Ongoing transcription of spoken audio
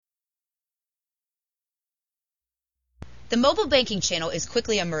The mobile banking channel is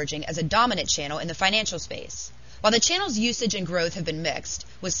quickly emerging as a dominant channel in the financial space. While the channel's usage and growth have been mixed,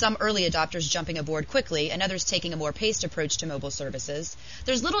 with some early adopters jumping aboard quickly and others taking a more paced approach to mobile services,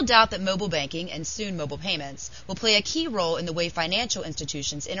 there's little doubt that mobile banking, and soon mobile payments, will play a key role in the way financial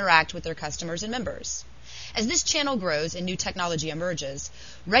institutions interact with their customers and members. As this channel grows and new technology emerges,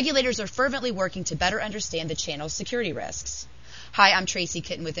 regulators are fervently working to better understand the channel's security risks. Hi, I'm Tracy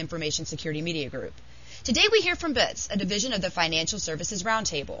Kitten with Information Security Media Group. Today we hear from BITS, a division of the Financial Services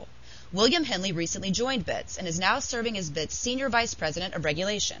Roundtable. William Henley recently joined BITS and is now serving as BITS Senior Vice President of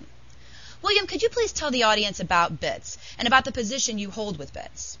Regulation. William, could you please tell the audience about BITS and about the position you hold with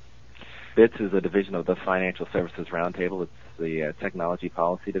BITS? BITS is a division of the Financial Services Roundtable. It's the Technology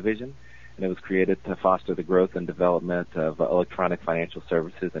Policy Division, and it was created to foster the growth and development of electronic financial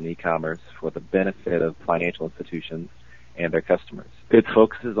services and e-commerce for the benefit of financial institutions and their customers. BITS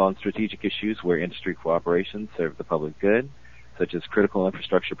focuses on strategic issues where industry cooperation serves the public good, such as critical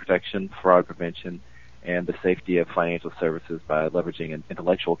infrastructure protection, fraud prevention, and the safety of financial services by leveraging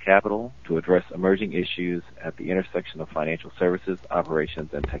intellectual capital to address emerging issues at the intersection of financial services,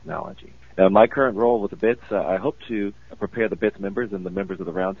 operations, and technology. Now, in my current role with the BITS, I hope to prepare the BITS members and the members of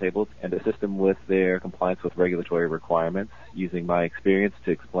the roundtable and assist them with their compliance with regulatory requirements, using my experience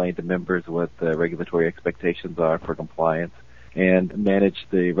to explain to members what the regulatory expectations are for compliance and manage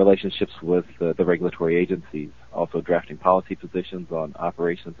the relationships with the regulatory agencies, also drafting policy positions on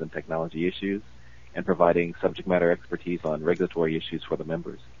operations and technology issues, and providing subject matter expertise on regulatory issues for the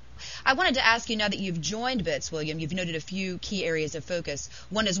members. I wanted to ask you, now that you've joined BITS, William, you've noted a few key areas of focus.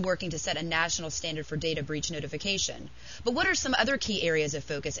 One is working to set a national standard for data breach notification. But what are some other key areas of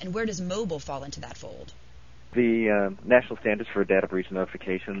focus, and where does mobile fall into that fold? The national standards for data breach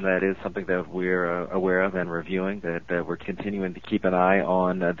notification, that is something that we're aware of and reviewing, that we're continuing to keep an eye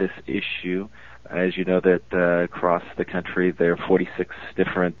on this issue. As you know, that across the country there are 46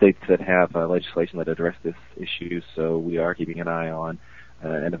 different states that have legislation that address this issue, so we are keeping an eye on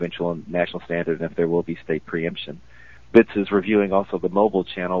an eventual national standard and if there will be state preemption. BITS is reviewing also the mobile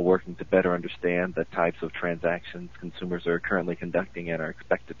channel, working to better understand the types of transactions consumers are currently conducting and are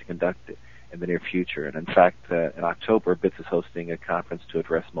expected to conduct in the near future. And in fact, in October, BITS is hosting a conference to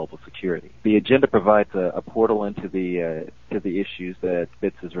address mobile security. The agenda provides a portal into the issues that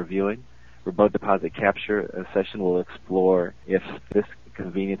BITS is reviewing. Remote deposit capture session will explore if this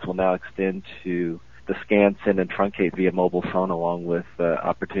convenience will now extend to the scan, send, and truncate via mobile phone, along with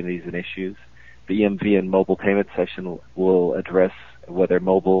opportunities and issues. The EMV and mobile payment session will address whether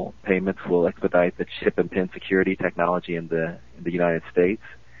mobile payments will expedite the chip and PIN security technology in the United States.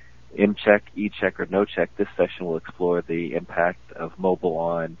 M-check, e-check, or no-check, this session will explore the impact of mobile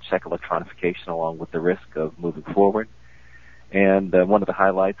on check electronification along with the risk of moving forward. And one of the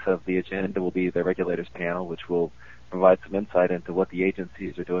highlights of the agenda will be the regulators panel, which will provide some insight into what the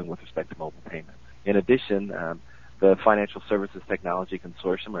agencies are doing with respect to mobile payments. In addition, the Financial Services Technology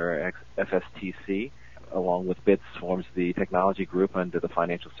Consortium, or FSTC, along with BITS, forms the technology group under the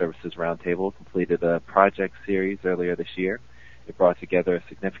Financial Services Roundtable, completed a project series earlier this year. It brought together a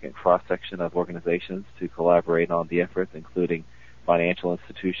significant cross-section of organizations to collaborate on the efforts, including financial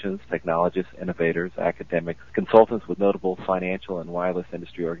institutions, technologists, innovators, academics, consultants with notable financial and wireless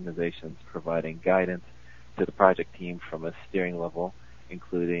industry organizations, providing guidance to the project team from a steering level,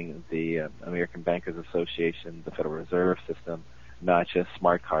 including the American Bankers Association, the Federal Reserve System, NACHA,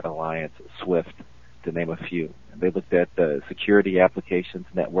 Smart Card Alliance, SWIFT, to name a few. And they looked at security applications,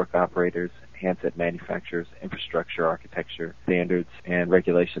 network operators, handset manufacturers, infrastructure architecture, standards, and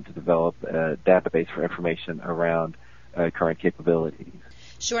regulation to develop a database for information around current capabilities.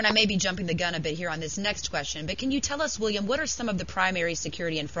 Sure, and I may be jumping the gun a bit here on this next question, but can you tell us, William, what are some of the primary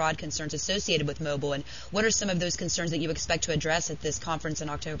security and fraud concerns associated with mobile, and what are some of those concerns that you expect to address at this conference in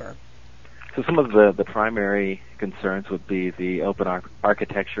October? So some of the primary concerns would be the open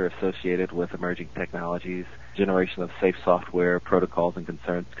architecture associated with emerging technologies, generation of safe software, protocols, and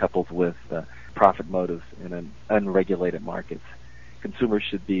concerns coupled with profit motives in an unregulated markets. Consumers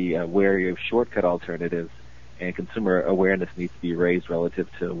should be wary of shortcut alternatives, and consumer awareness needs to be raised relative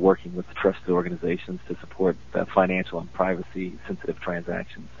to working with trusted organizations to support financial and privacy-sensitive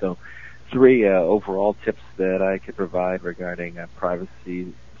transactions. So 3 overall tips that I could provide regarding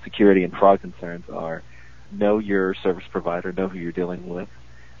privacy, security, and fraud concerns are: know your service provider, know who you're dealing with.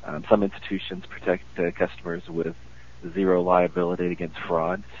 Some institutions protect customers with zero liability against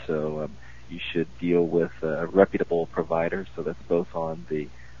fraud, so you should deal with a reputable provider, so that's both on the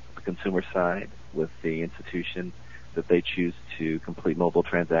consumer side with the institution that they choose to complete mobile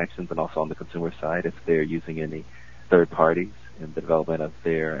transactions, and also on the consumer side if they're using any third parties in the development of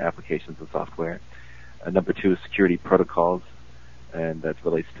their applications and software. Number two is security protocols, and that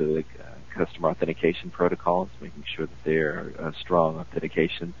relates to customer authentication protocols, making sure that there are strong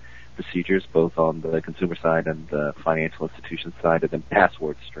authentication procedures both on the consumer side and the financial institution side, and then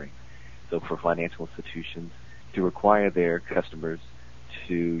password strength. So for financial institutions, to require their customers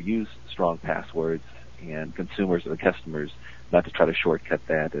to use strong passwords, and consumers or customers not to try to shortcut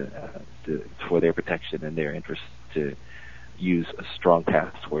that for their protection and their interest to use strong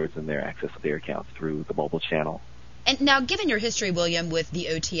passwords in their access to their accounts through the mobile channel. And now, given your history, William, with the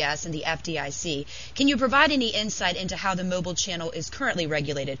OTS and the FDIC, can you provide any insight into how the mobile channel is currently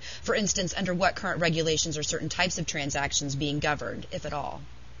regulated? For instance, under what current regulations are certain types of transactions being governed, if at all?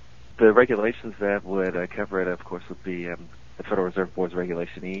 The regulations that would cover it, of course, would be the Federal Reserve Board's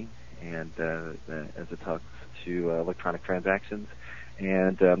Regulation E, and as it talks to electronic transactions.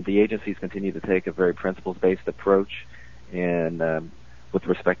 And the agencies continue to take a very principles-based approach and with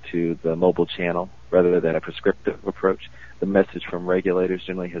respect to the mobile channel rather than a prescriptive approach. The message from regulators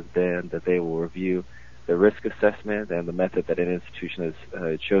generally has been that they will review the risk assessment and the method that an institution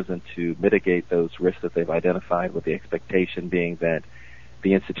has chosen to mitigate those risks that they've identified, with the expectation being that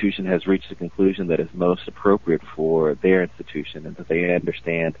the institution has reached a conclusion that is most appropriate for their institution and that they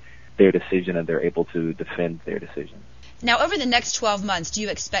understand their decision and they're able to defend their decision. Now, over the next 12 months, do you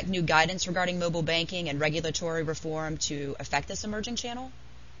expect new guidance regarding mobile banking and regulatory reform to affect this emerging channel?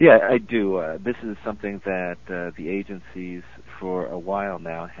 Yeah, I do. This is something that the agencies for a while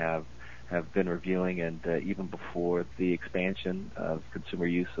now have been reviewing, and even before the expansion of consumer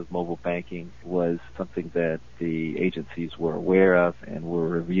use of mobile banking was something that the agencies were aware of and were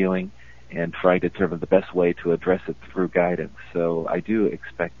reviewing and trying to determine the best way to address it through guidance. So I do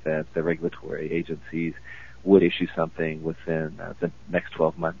expect that the regulatory agencies would issue something within the next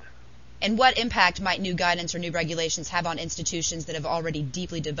 12 months. And what impact might new guidance or new regulations have on institutions that have already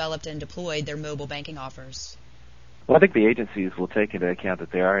deeply developed and deployed their mobile banking offers? Well, I think the agencies will take into account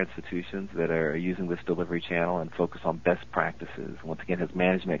that there are institutions that are using this delivery channel and focus on best practices. Once again, has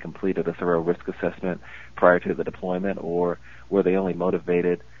management completed a thorough risk assessment prior to the deployment, or were they only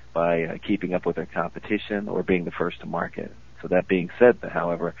motivated by keeping up with their competition or being the first to market? So that being said,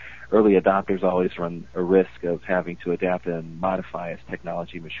 however, early adopters always run a risk of having to adapt and modify as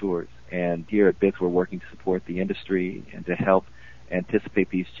technology matures. And here at BITS, we're working to support the industry and to help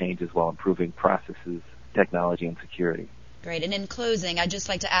anticipate these changes while improving processes, technology, and security. Great. And in closing, I'd just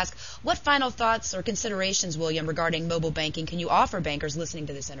like to ask, what final thoughts or considerations, William, regarding mobile banking can you offer bankers listening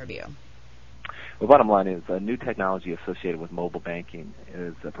to this interview? The bottom line is new technology associated with mobile banking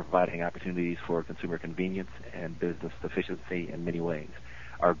is providing opportunities for consumer convenience and business efficiency in many ways.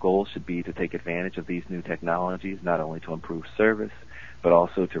 Our goal should be to take advantage of these new technologies, not only to improve service, but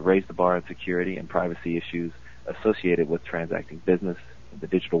also to raise the bar on security and privacy issues associated with transacting business in the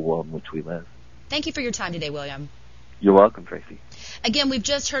digital world in which we live. Thank you for your time today, William. You're welcome, Tracy. Again, we've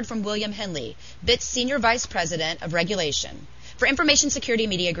just heard from William Henley, BITS Senior Vice President of Regulation. For Information Security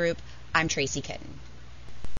Media Group, I'm Tracy Kitten.